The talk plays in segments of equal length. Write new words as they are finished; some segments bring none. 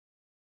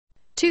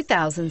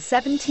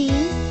2017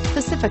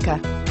 Pacifica.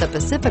 The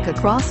Pacifica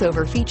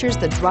crossover features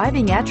the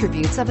driving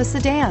attributes of a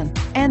sedan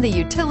and the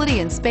utility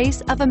and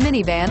space of a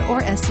minivan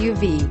or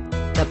SUV.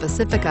 The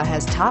Pacifica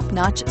has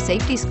top-notch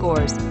safety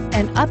scores,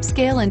 an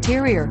upscale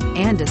interior,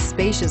 and a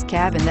spacious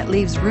cabin that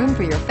leaves room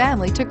for your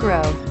family to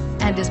grow,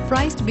 and is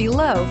priced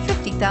below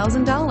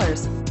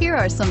 $50,000. Here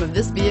are some of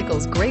this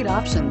vehicle's great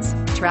options: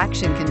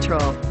 traction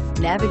control,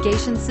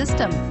 navigation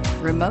system,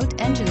 remote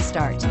engine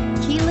start,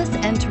 keyless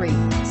entry,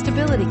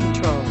 stability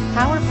control,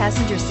 power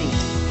passenger seat,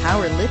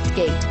 power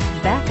liftgate,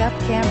 backup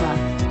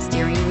camera,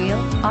 steering wheel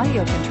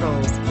audio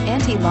controls,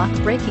 anti-lock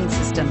braking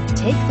system.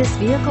 Take this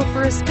vehicle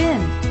for a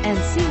spin and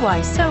see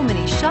why so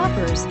many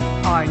shoppers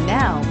are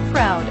now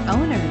proud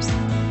owners.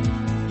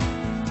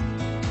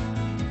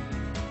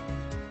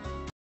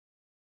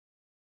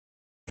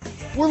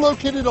 We're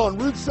located on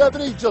Route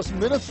 70, just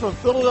minutes from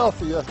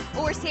Philadelphia.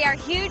 Or see our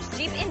huge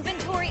Jeep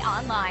inventory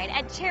online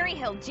at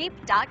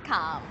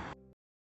cherryhilljeep.com.